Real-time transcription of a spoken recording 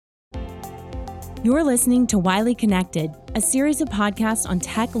You're listening to Wiley Connected, a series of podcasts on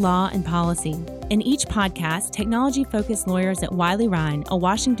tech, law, and policy. In each podcast, technology-focused lawyers at Wiley Rein, a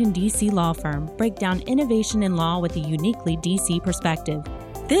Washington, D.C. law firm, break down innovation in law with a uniquely D.C. perspective.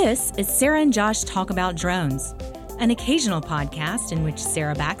 This is Sarah and Josh Talk About Drones, an occasional podcast in which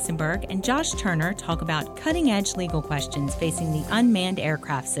Sarah Baxenberg and Josh Turner talk about cutting-edge legal questions facing the unmanned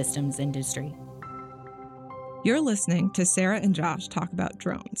aircraft systems industry. You're listening to Sarah and Josh Talk About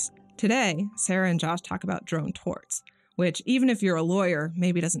Drones. Today, Sarah and Josh talk about drone torts, which, even if you're a lawyer,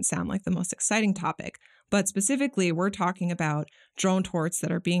 maybe doesn't sound like the most exciting topic. But specifically, we're talking about drone torts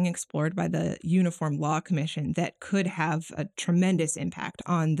that are being explored by the Uniform Law Commission that could have a tremendous impact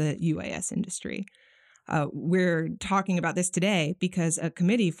on the UAS industry. We're talking about this today because a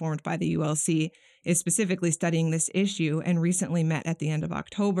committee formed by the ULC is specifically studying this issue and recently met at the end of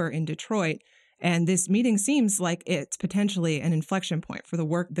October in Detroit. And this meeting seems like it's potentially an inflection point for the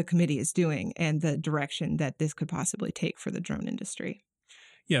work the committee is doing and the direction that this could possibly take for the drone industry.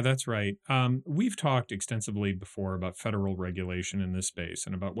 Yeah, that's right. We've talked extensively before about federal regulation in this space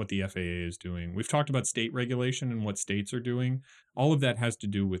and about what the FAA is doing. We've talked about state regulation and what states are doing. All of that has to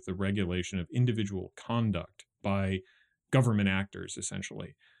do with the regulation of individual conduct by government actors,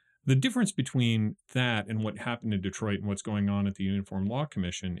 essentially. The difference between that and what happened in Detroit and what's going on at the Uniform Law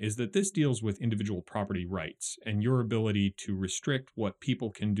Commission is that this deals with individual property rights and your ability to restrict what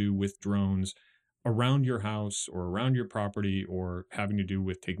people can do with drones around your house or around your property or having to do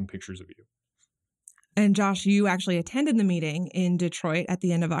with taking pictures of you. And Josh, you actually attended the meeting in Detroit at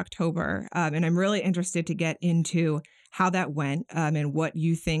the end of October, and I'm really interested to get into how that went and what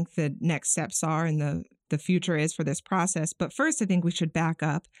you think the next steps are and the future is for this process. But first, I think we should back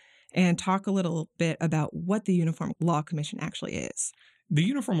up and talk a little bit about what the Uniform Law Commission actually is. The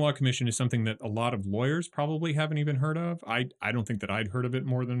Uniform Law Commission is something that a lot of lawyers probably haven't even heard of. I don't think that I'd heard of it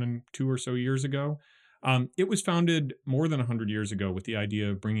more than 2 or so years ago. It was founded more than 100 years ago with the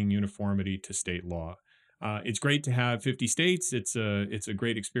idea of bringing uniformity to state law. It's great to have 50 states. It's a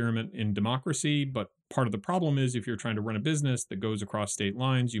great experiment in democracy, but part of the problem is if you're trying to run a business that goes across state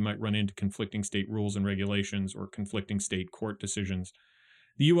lines, you might run into conflicting state rules and regulations or conflicting state court decisions.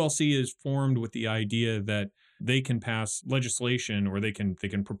 The ULC is formed with the idea that they can pass legislation or they can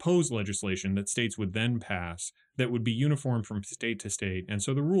propose legislation that states would then pass that would be uniform from state to state. And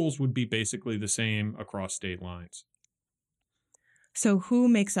so the rules would be basically the same across state lines. So who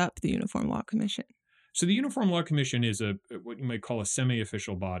makes up the Uniform Law Commission? So the Uniform Law Commission is what you might call a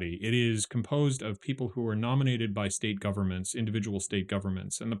semi-official body. It is composed of people who are nominated by state governments, individual state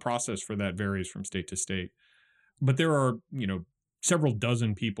governments, and the process for that varies from state to state. But there are, several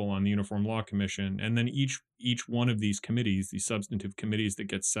dozen people on the Uniform Law Commission, and then each one of these committees, these substantive committees that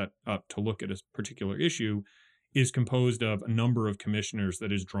get set up to look at a particular issue, is composed of a number of commissioners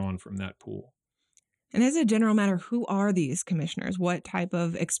that is drawn from that pool. And as a general matter, who are these commissioners? What type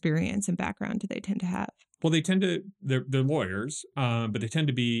of experience and background do they tend to have? Well, they're lawyers, but they tend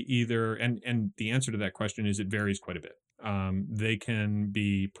to be either, and the answer to that question is it varies quite a bit. They can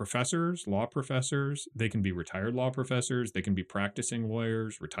be professors, law professors. They can be retired law professors. They can be practicing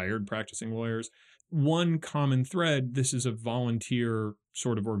lawyers, retired practicing lawyers. One common thread, this is a volunteer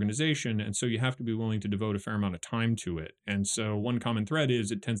sort of organization, and so you have to be willing to devote a fair amount of time to it. And so one common thread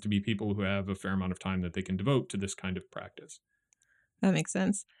is it tends to be people who have a fair amount of time that they can devote to this kind of practice. That makes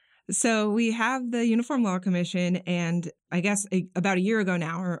sense. So we have the Uniform Law Commission, and I guess about a year ago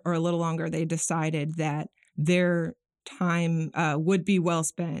now, or a little longer, they decided that their time would be well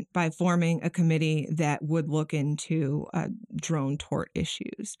spent by forming a committee that would look into drone tort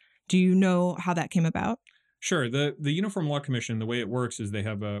issues. Do you know how that came about? Sure. The Uniform Law Commission, the way it works is they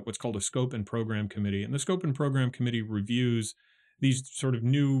have what's called a Scope and Program Committee. And the Scope and Program Committee reviews these sort of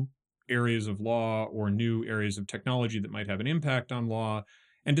new areas of law or new areas of technology that might have an impact on law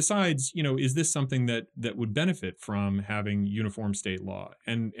and decides, is this something that would benefit from having uniform state law?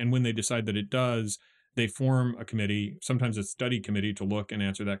 And when they decide that it does, they form a committee, sometimes a study committee, to look and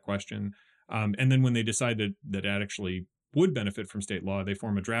answer that question. And then when they decide that actually would benefit from state law, they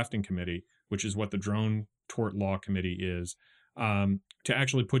form a drafting committee, which is what the Drone Tort Law Committee is, to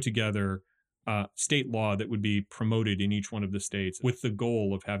actually put together state law that would be promoted in each one of the states with the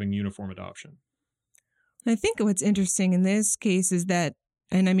goal of having uniform adoption. I think what's interesting in this case is that,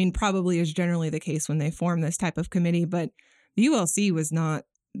 and I mean, probably is generally the case when they form this type of committee, but the ULC was not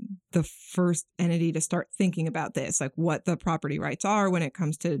the first entity to start thinking about this, like what the property rights are when it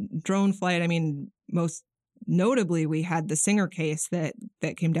comes to drone flight. I mean, most notably, we had the Singer case that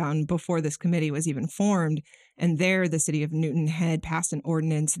came down before this committee was even formed. And there, the city of Newton had passed an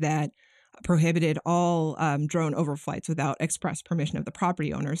ordinance that prohibited all drone overflights without express permission of the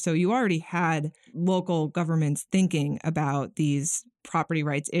property owner. So you already had local governments thinking about these property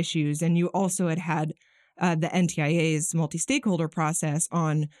rights issues, and you also had the NTIA's multi-stakeholder process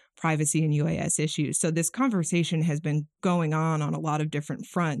on privacy and UAS issues. So this conversation has been going on a lot of different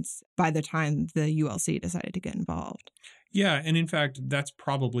fronts by the time the ULC decided to get involved. Yeah, and in fact, that's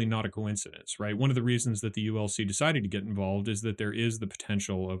probably not a coincidence, right? One of the reasons that the ULC decided to get involved is that there is the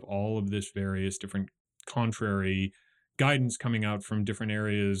potential of all of this various different contrary guidance coming out from different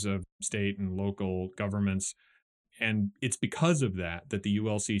areas of state and local governments. And it's because of that that the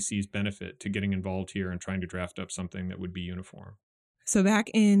ULC sees benefit to getting involved here and trying to draft up something that would be uniform. So back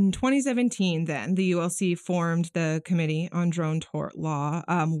in 2017, then, the ULC formed the Committee on Drone Tort Law.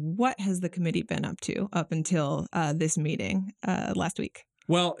 What has the committee been up to up until this meeting last week?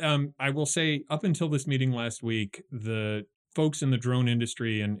 Well, I will say up until this meeting last week, the folks in the drone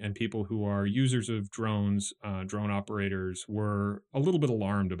industry and people who are users of drones, drone operators, were a little bit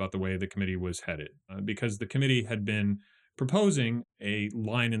alarmed about the way the committee was headed because the committee had been proposing a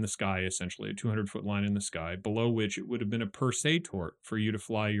line in the sky, essentially a 200-foot line in the sky, below which it would have been a per se tort for you to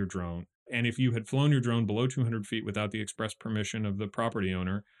fly your drone. And if you had flown your drone below 200 feet without the express permission of the property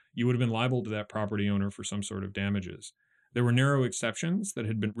owner, you would have been liable to that property owner for some sort of damages. There were narrow exceptions that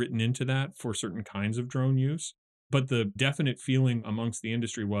had been written into that for certain kinds of drone use. But the definite feeling amongst the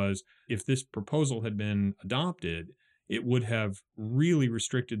industry was if this proposal had been adopted, it would have really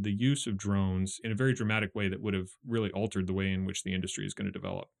restricted the use of drones in a very dramatic way that would have really altered the way in which the industry is going to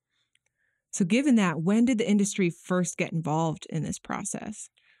develop. So given that, when did the industry first get involved in this process?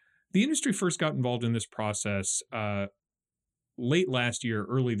 The industry first got involved in this process late last year,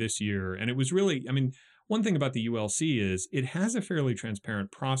 early this year. And it was really, one thing about the ULC is it has a fairly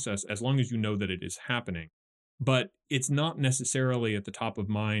transparent process as long as you know that it is happening. But it's not necessarily at the top of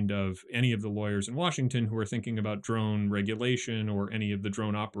mind of any of the lawyers in Washington who are thinking about drone regulation or any of the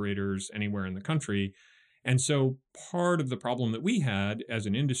drone operators anywhere in the country. And so part of the problem that we had as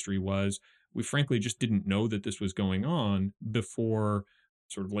an industry was we frankly just didn't know that this was going on before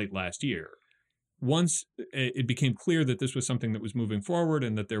sort of late last year. Once it became clear that this was something that was moving forward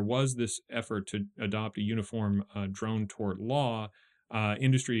and that there was this effort to adopt a uniform drone tort law,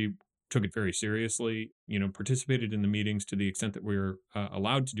 industry took it very seriously, participated in the meetings to the extent that we're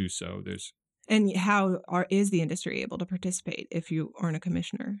allowed to do so. And how is the industry able to participate if you aren't a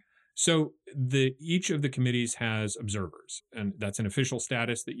commissioner? So each of the committees has observers, and that's an official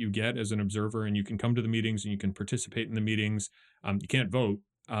status that you get as an observer, and you can come to the meetings and you can participate in the meetings. You can't vote,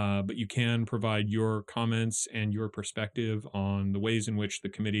 but you can provide your comments and your perspective on the ways in which the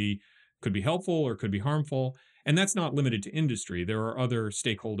committee could be helpful or could be harmful. And that's not limited to industry. There are other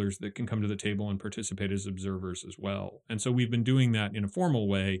stakeholders that can come to the table and participate as observers as well. And so we've been doing that in a formal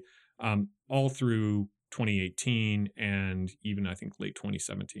way all through 2018 and even, I think, late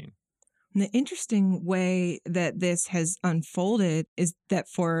 2017. And the interesting way that this has unfolded is that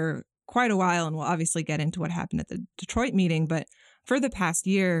for quite a while, and we'll obviously get into what happened at the Detroit meeting, but for the past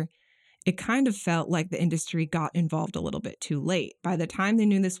year, it kind of felt like the industry got involved a little bit too late. By the time they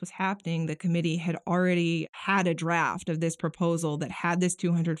knew this was happening, the committee had already had a draft of this proposal that had this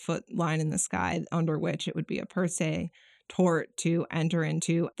 200-foot line in the sky under which it would be a per se tort to enter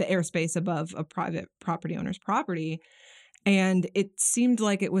into the airspace above a private property owner's property. And it seemed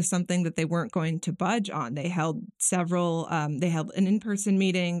like it was something that they weren't going to budge on. They held they held an in-person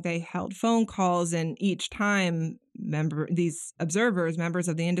meeting, they held phone calls, and each time these observers, members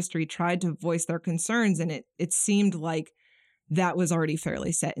of the industry, tried to voice their concerns. And it seemed like that was already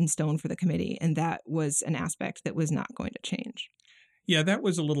fairly set in stone for the committee. And that was an aspect that was not going to change. Yeah, that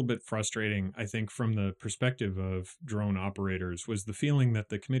was a little bit frustrating, I think, from the perspective of drone operators, was the feeling that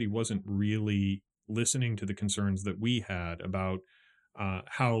the committee wasn't really listening to the concerns that we had about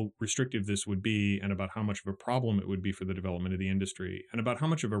how restrictive this would be and about how much of a problem it would be for the development of the industry and about how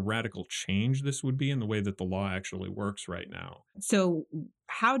much of a radical change this would be in the way that the law actually works right now. So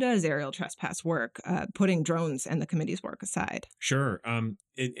how does aerial trespass work, putting drones and the committee's work aside? Sure. And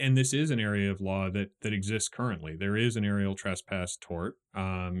this is an area of law that exists currently. There is an aerial trespass tort.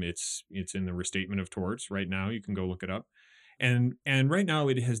 It's in the restatement of torts right now. You can go look it up. And right now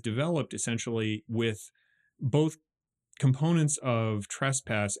it has developed essentially with both components of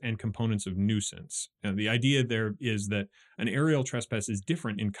trespass and components of nuisance. And the idea there is that an aerial trespass is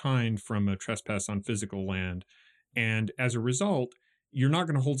different in kind from a trespass on physical land. And as a result, you're not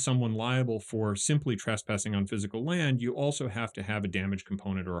going to hold someone liable for simply trespassing on physical land. You also have to have a damage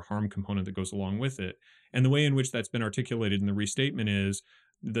component or a harm component that goes along with it. And the way in which that's been articulated in the restatement is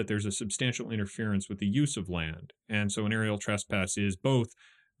that there's a substantial interference with the use of land. And so an aerial trespass is both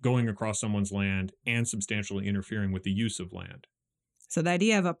going across someone's land and substantially interfering with the use of land. So the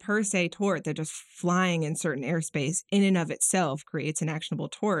idea of a per se tort that just flying in certain airspace in and of itself creates an actionable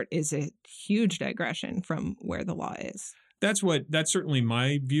tort is a huge digression from where the law is. That's certainly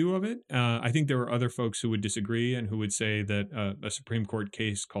my view of it. I think there are other folks who would disagree and who would say that a Supreme Court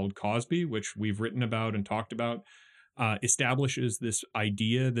case called Cosby, which we've written about and talked about, establishes this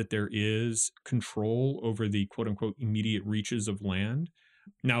idea that there is control over the quote unquote immediate reaches of land.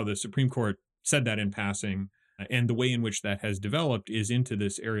 Now, the Supreme Court said that in passing, and the way in which that has developed is into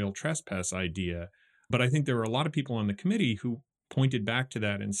this aerial trespass idea. But I think there are a lot of people on the committee who pointed back to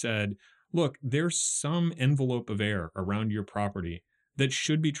that and said, look, there's some envelope of air around your property that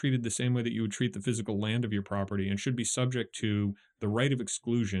should be treated the same way that you would treat the physical land of your property and should be subject to the right of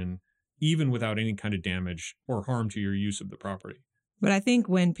exclusion, even without any kind of damage or harm to your use of the property. But I think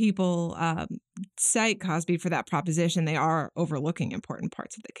when people cite Cosby for that proposition, they are overlooking important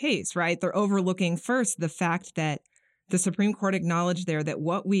parts of the case, right? They're overlooking first the fact that the Supreme Court acknowledged there that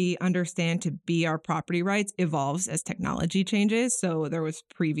what we understand to be our property rights evolves as technology changes. So there was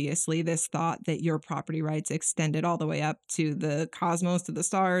previously this thought that your property rights extended all the way up to the cosmos, to the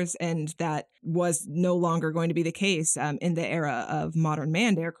stars, and that was no longer going to be the case in the era of modern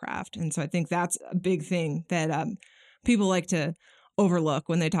manned aircraft. And so I think that's a big thing that people like to overlook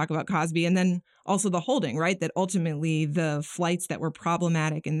when they talk about Cosby. And then also the holding, right? That ultimately the flights that were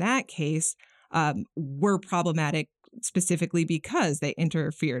problematic in that case were problematic specifically because they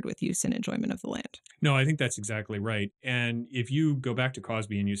interfered with use and enjoyment of the land. No, I think that's exactly right. And if you go back to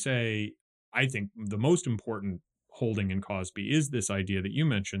Cosby and you say, I think the most important holding in Cosby is this idea that you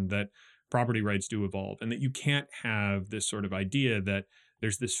mentioned, that property rights do evolve and that you can't have this sort of idea that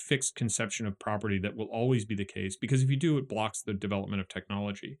there's this fixed conception of property that will always be the case, because if you do, it blocks the development of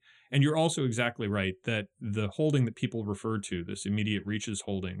technology. And you're also exactly right that the holding that people refer to, this immediate reaches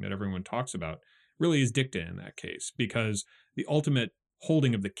holding that everyone talks about, really is dicta in that case, because the ultimate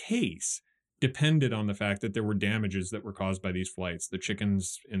holding of the case depended on the fact that there were damages that were caused by these flights. The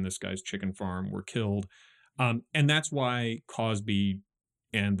chickens in this guy's chicken farm were killed. And that's why Cosby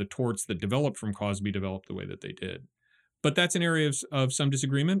and the torts that developed from Cosby developed the way that they did. But that's an area of some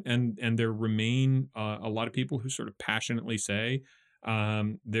disagreement, and there remain a lot of people who sort of passionately say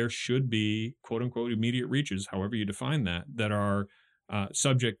there should be quote unquote immediate reaches, however you define that, that are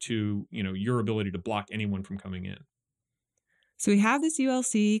subject to your ability to block anyone from coming in. So we have this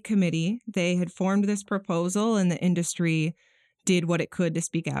ULC committee. They had formed this proposal, and the industry did what it could to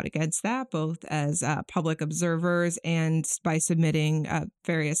speak out against that, both as public observers and by submitting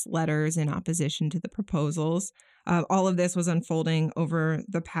various letters in opposition to the proposals. All of this was unfolding over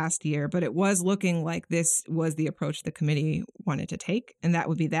the past year, but it was looking like this was the approach the committee wanted to take, and that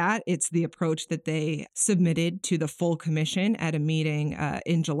would be that. It's the approach that they submitted to the full commission at a meeting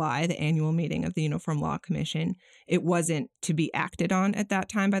in July, the annual meeting of the Uniform Law Commission. It wasn't to be acted on at that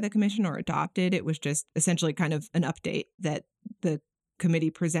time by the commission or adopted. It was just essentially kind of an update that the committee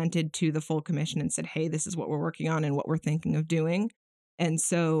presented to the full commission and said, hey, this is what we're working on and what we're thinking of doing. And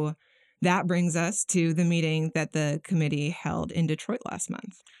so that brings us to the meeting that the committee held in Detroit last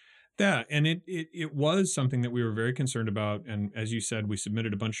month. Yeah, and it was something that we were very concerned about. And as you said, we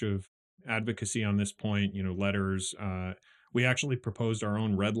submitted a bunch of advocacy on this point, letters. We actually proposed our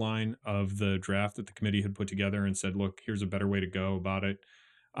own red line of the draft that the committee had put together and said, look, here's a better way to go about it.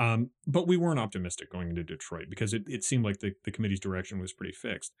 But we weren't optimistic going into Detroit because it seemed like the committee's direction was pretty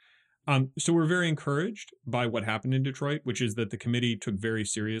fixed. So we're very encouraged by what happened in Detroit, which is that the committee took very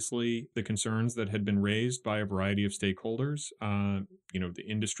seriously the concerns that had been raised by a variety of stakeholders. The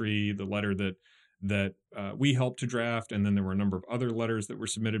industry, the letter that we helped to draft, and then there were a number of other letters that were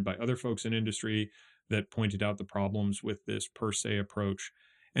submitted by other folks in industry that pointed out the problems with this per se approach.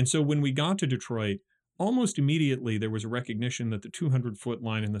 And so when we got to Detroit, almost immediately there was a recognition that the 200-foot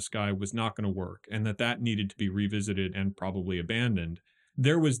line in the sky was not going to work and that needed to be revisited and probably abandoned.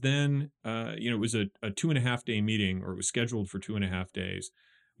 There was then, it was a 2.5-day meeting, or it was scheduled for 2.5 days.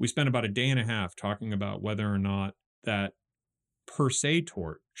 We spent about a day and a half talking about whether or not that per se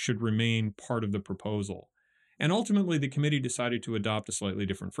tort should remain part of the proposal. And ultimately, the committee decided to adopt a slightly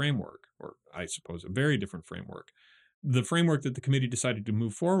different framework, or I suppose a very different framework. The framework that the committee decided to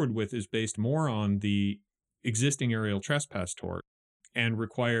move forward with is based more on the existing aerial trespass tort and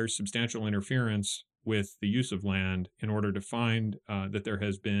requires substantial interference with the use of land in order to find that there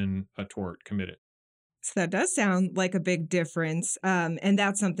has been a tort committed. So that does sound like a big difference. And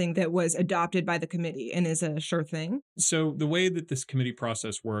that's something that was adopted by the committee and is a sure thing. So the way that this committee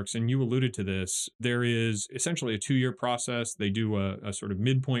process works, and you alluded to this, there is essentially a 2-year process. They do a sort of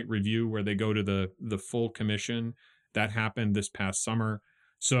midpoint review where they go to the full commission. That happened this past summer.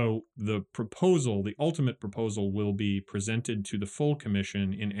 So the proposal, the ultimate proposal, will be presented to the full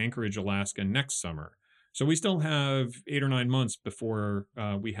commission in Anchorage, Alaska next summer. So we still have 8 or 9 months before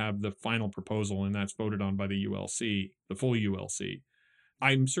we have the final proposal, and that's voted on by the ULC, the full ULC.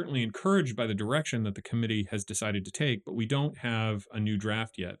 I'm certainly encouraged by the direction that the committee has decided to take, but we don't have a new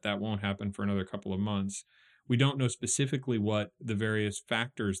draft yet. That won't happen for another couple of months. We don't know specifically what the various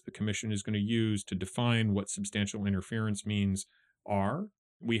factors the commission is going to use to define what substantial interference means are.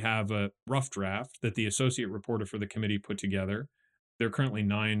 We have a rough draft that the associate reporter for the committee put together. There are currently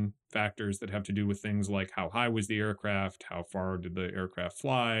 9 factors that have to do with things like how high was the aircraft, how far did the aircraft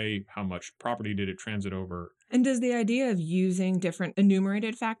fly, how much property did it transit over. And does the idea of using different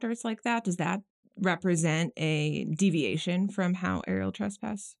enumerated factors like that, does that represent a deviation from how aerial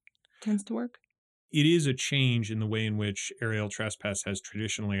trespass tends to work? It is a change in the way in which aerial trespass has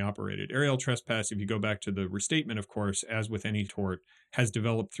traditionally operated. Aerial trespass, if you go back to the restatement, of course, as with any tort, has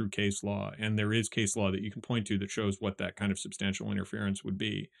developed through case law. And there is case law that you can point to that shows what that kind of substantial interference would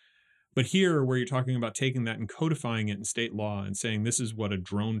be. But here, where you're talking about taking that and codifying it in state law and saying this is what a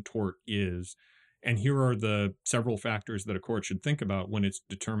drone tort is, and here are the several factors that a court should think about when it's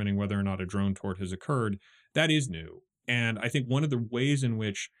determining whether or not a drone tort has occurred, that is new. And I think one of the ways in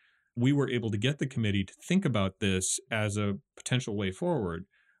which we were able to get the committee to think about this as a potential way forward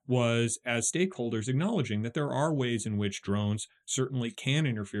was as stakeholders acknowledging that there are ways in which drones certainly can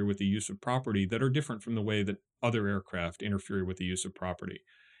interfere with the use of property that are different from the way that other aircraft interfere with the use of property.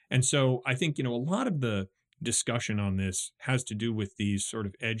 And so I think, a lot of the discussion on this has to do with these sort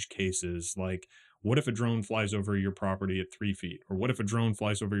of edge cases, like what if a drone flies over your property at 3 feet? Or what if a drone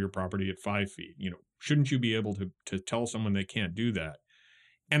flies over your property at 5 feet? Shouldn't you be able to tell someone they can't do that?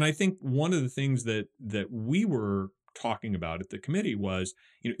 And I think one of the things that we were talking about at the committee was,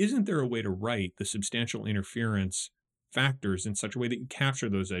 isn't there a way to write the substantial interference factors in such a way that you capture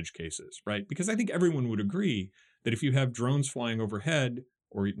those edge cases, right? Because I think everyone would agree that if you have drones flying overhead,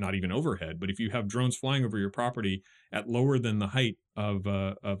 or not even overhead, but if you have drones flying over your property at lower than the height of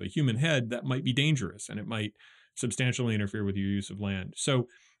a human head, that might be dangerous and it might substantially interfere with your use of land. So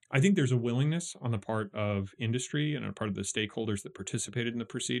I think there's a willingness on the part of industry and on the part of the stakeholders that participated in the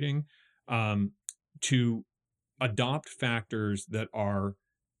proceeding to adopt factors that are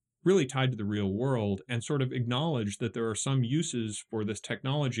really tied to the real world and sort of acknowledge that there are some uses for this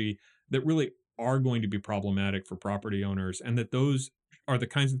technology that really are going to be problematic for property owners, and that those are the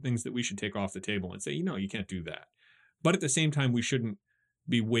kinds of things that we should take off the table and say, you can't do that. But at the same time, we shouldn't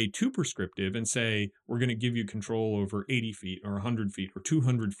be way too prescriptive and say, we're going to give you control over 80 feet or 100 feet or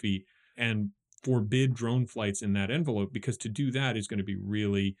 200 feet and forbid drone flights in that envelope, because to do that is going to be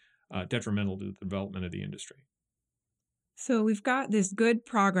really detrimental to the development of the industry. So we've got this good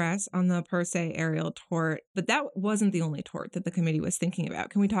progress on the per se aerial tort, but that wasn't the only tort that the committee was thinking about.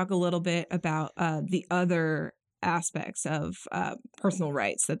 Can we talk a little bit about the other aspects of personal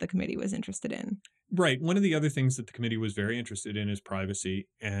rights that the committee was interested in? Right. One of the other things that the committee was very interested in is privacy,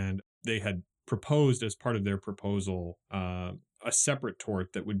 and they had proposed as part of their proposal a separate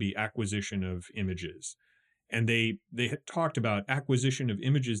tort that would be acquisition of images. And they had talked about acquisition of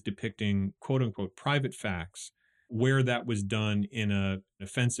images depicting quote unquote private facts, where that was done in an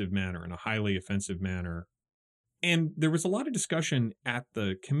offensive manner, in a highly offensive manner. And there was a lot of discussion at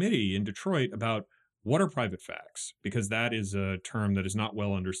the committee in Detroit about what are private facts, because that is a term that is not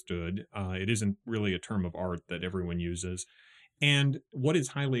well understood. It isn't really a term of art that everyone uses. And what is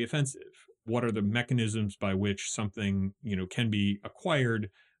highly offensive? What are the mechanisms by which something, can be acquired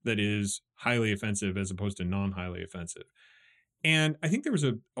that is highly offensive as opposed to non-highly offensive? And I think there was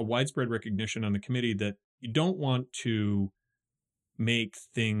a widespread recognition on the committee that you don't want to make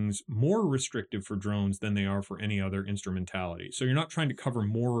things more restrictive for drones than they are for any other instrumentality. So you're not trying to cover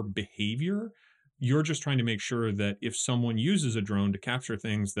more behavior. You're just trying to make sure that if someone uses a drone to capture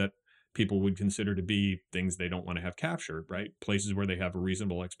things that people would consider to be things they don't want to have captured, right? Places where they have a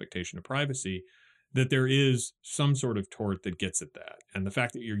reasonable expectation of privacy, that there is some sort of tort that gets at that. And the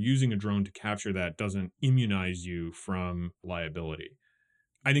fact that you're using a drone to capture that doesn't immunize you from liability.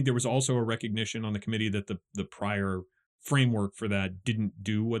 I think there was also a recognition on the committee that the prior framework for that didn't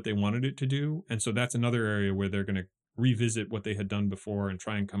do what they wanted it to do. And so that's another area where they're going to revisit what they had done before and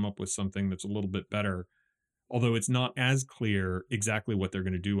try and come up with something that's a little bit better, although it's not as clear exactly what they're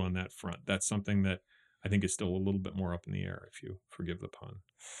going to do on that front. That's something that I think is still a little bit more up in the air, if you forgive the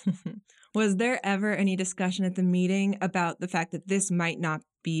pun. Was there ever any discussion at the meeting about the fact that this might not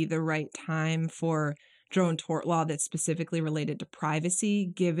be the right time for drone tort law that's specifically related to privacy,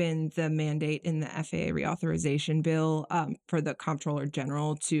 given the mandate in the FAA reauthorization bill for the Comptroller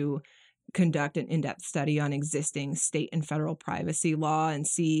General to conduct an in-depth study on existing state and federal privacy law and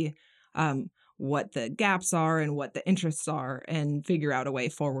see what the gaps are and what the interests are and figure out a way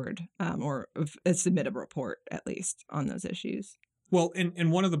forward or submit a report, at least, on those issues. Well,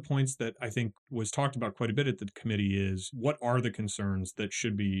 and one of the points that I think was talked about quite a bit at the committee is what are the concerns that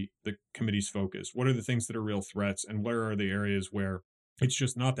should be the committee's focus? What are the things that are real threats, and where are the areas where it's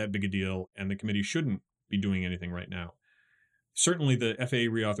just not that big a deal and the committee shouldn't be doing anything right now? Certainly, the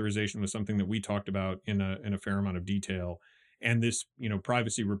FAA reauthorization was something that we talked about in a fair amount of detail. And this,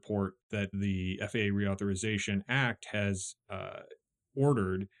 privacy report that the FAA Reauthorization Act has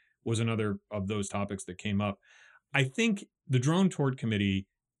ordered was another of those topics that came up. I think the Drone Tort Committee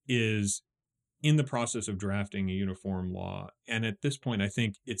is in the process of drafting a uniform law. And at this point, I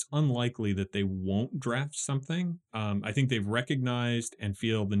think it's unlikely that they won't draft something. I think they've recognized and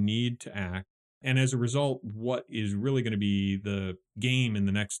feel the need to act. And as a result, what is really going to be the game in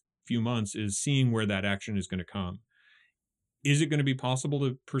the next few months is seeing where that action is going to come. Is it going to be possible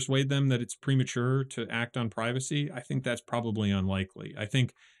to persuade them that it's premature to act on privacy? I think that's probably unlikely. I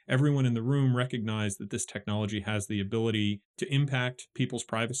think everyone in the room recognized that this technology has the ability to impact people's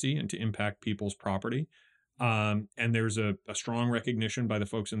privacy and to impact people's property. And there's a strong recognition by the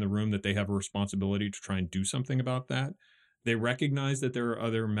folks in the room that they have a responsibility to try and do something about that. They recognize that there are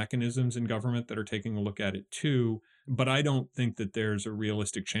other mechanisms in government that are taking a look at it too. But I don't think that there's a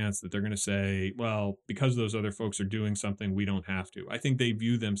realistic chance that they're going to say, well, because those other folks are doing something, we don't have to. I think they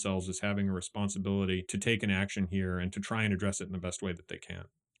view themselves as having a responsibility to take an action here and to try and address it in the best way that they can.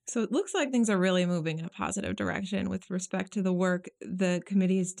 So it looks like things are really moving in a positive direction with respect to the work the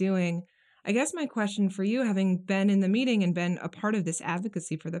committee is doing. I guess my question for you, having been in the meeting and been a part of this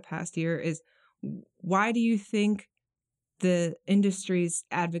advocacy for the past year, is why do you think the industry's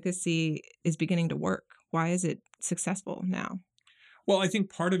advocacy is beginning to work? Why is it successful now? Well, I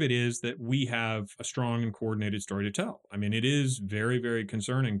think part of it is that we have a strong and coordinated story to tell. I mean, it is very, very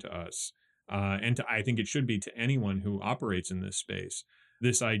concerning to us. I think it should be to anyone who operates in this space.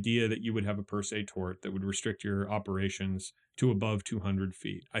 This idea that you would have a per se tort that would restrict your operations to above 200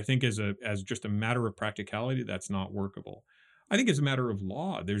 feet. I think as just a matter of practicality, that's not workable. I think as a matter of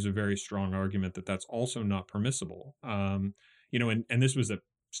law, there's a very strong argument that that's also not permissible. And this was a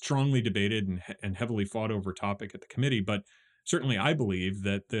strongly debated and heavily fought over topic at the committee. But certainly I believe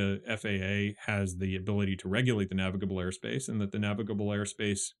that the FAA has the ability to regulate the navigable airspace and that the navigable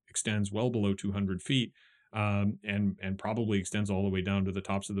airspace extends well below 200 feet and probably extends all the way down to the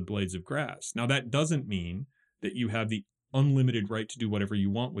tops of the blades of grass. Now, that doesn't mean that you have the unlimited right to do whatever you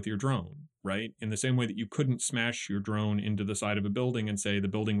want with your drone, right? In the same way that you couldn't smash your drone into the side of a building and say the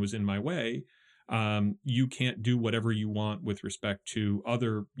building was in my way, you can't do whatever you want with respect to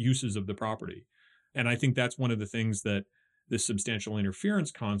other uses of the property. And I think that's one of the things that this substantial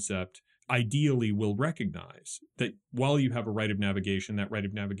interference concept ideally will recognize, that while you have a right of navigation, that right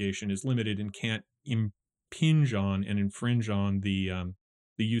of navigation is limited and can't impinge on and infringe on the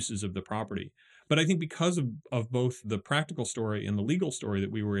uses of the property. But I think because of both the practical story and the legal story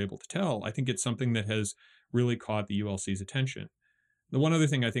that we were able to tell, I think it's something that has really caught the ULC's attention. The one other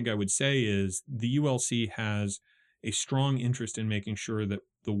thing I think I would say is the ULC has a strong interest in making sure that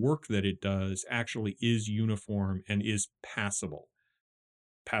the work that it does actually is uniform and is passable.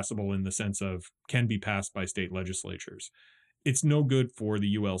 Passable in the sense of can be passed by state legislatures. It's no good for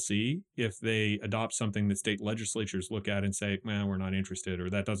the ULC if they adopt something that state legislatures look at and say, man, we're not interested, or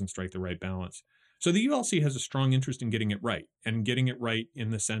that doesn't strike the right balance. So the ULC has a strong interest in getting it right, and getting it right in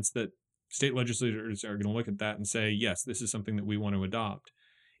the sense that state legislators are going to look at that and say, yes, this is something that we want to adopt.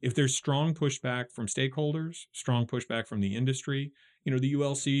 If there's strong pushback from stakeholders, strong pushback from the industry, the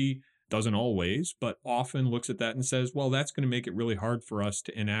ULC doesn't always, but often looks at that and says, well, that's going to make it really hard for us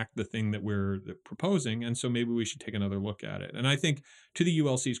to enact the thing that we're proposing, and so maybe we should take another look at it. And I think to the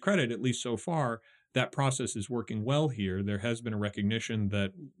ULC's credit, at least so far, that process is working well here. There has been a recognition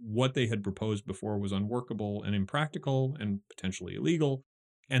that what they had proposed before was unworkable and impractical and potentially illegal,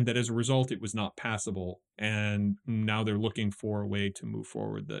 and that as a result, it was not passable. And now they're looking for a way to move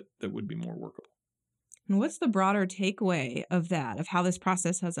forward that would be more workable. And what's the broader takeaway of that, of how this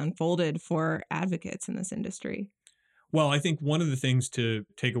process has unfolded for advocates in this industry? Well, I think one of the things to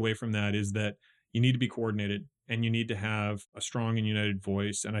take away from that is that you need to be coordinated and you need to have a strong and united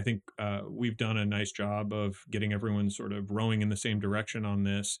voice. And I think we've done a nice job of getting everyone sort of rowing in the same direction on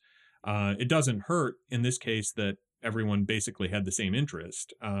this. It doesn't hurt in this case that everyone basically had the same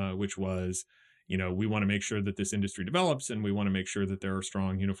interest, which was, we want to make sure that this industry develops, and we want to make sure that there are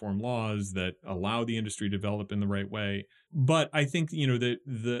strong uniform laws that allow the industry to develop in the right way. But I think,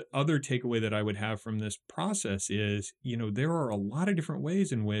 the other takeaway that I would have from this process is, there are a lot of different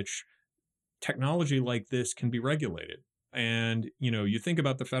ways in which technology like this can be regulated. And, you think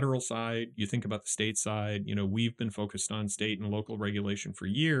about the federal side, you think about the state side, we've been focused on state and local regulation for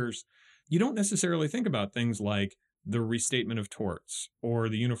years. You don't necessarily think about things like the restatement of torts or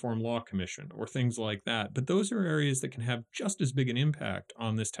the Uniform Law Commission or things like that. But those are areas that can have just as big an impact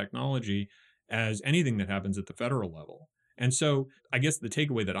on this technology as anything that happens at the federal level. And so I guess the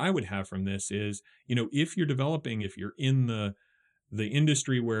takeaway that I would have from this is, if you're in the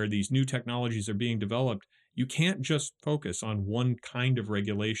industry where these new technologies are being developed, you can't just focus on one kind of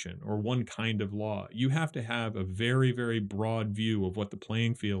regulation or one kind of law. You have to have a very, very broad view of what the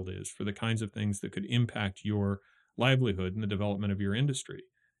playing field is for the kinds of things that could impact your livelihood and the development of your industry.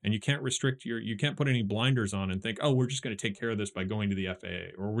 And you can't you can't put any blinders on and think, oh, we're just going to take care of this by going to the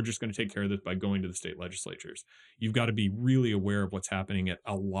FAA, or we're just going to take care of this by going to the state legislatures. You've got to be really aware of what's happening at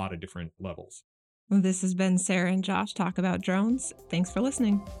a lot of different levels. Well, this has been Sarah and Josh Talk About Drones. Thanks for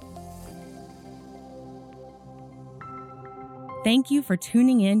listening. Thank you for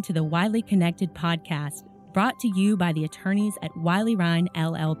tuning in to the Wiley Connected podcast, brought to you by the attorneys at Wiley Rein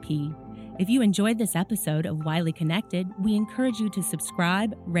LLP. If you enjoyed this episode of Wiley Connected, we encourage you to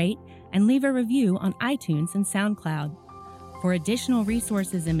subscribe, rate, and leave a review on iTunes and SoundCloud. For additional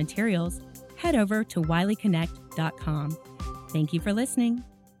resources and materials, head over to wileyconnect.com. Thank you for listening.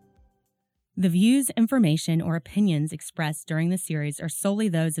 The views, information, or opinions expressed during the series are solely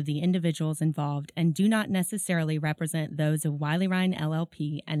those of the individuals involved and do not necessarily represent those of Wiley Rein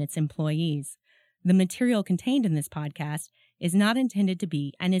LLP and its employees. The material contained in this podcast is not intended to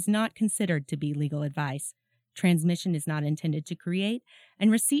be and is not considered to be legal advice. Transmission is not intended to create,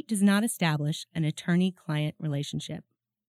 and receipt does not establish an attorney-client relationship.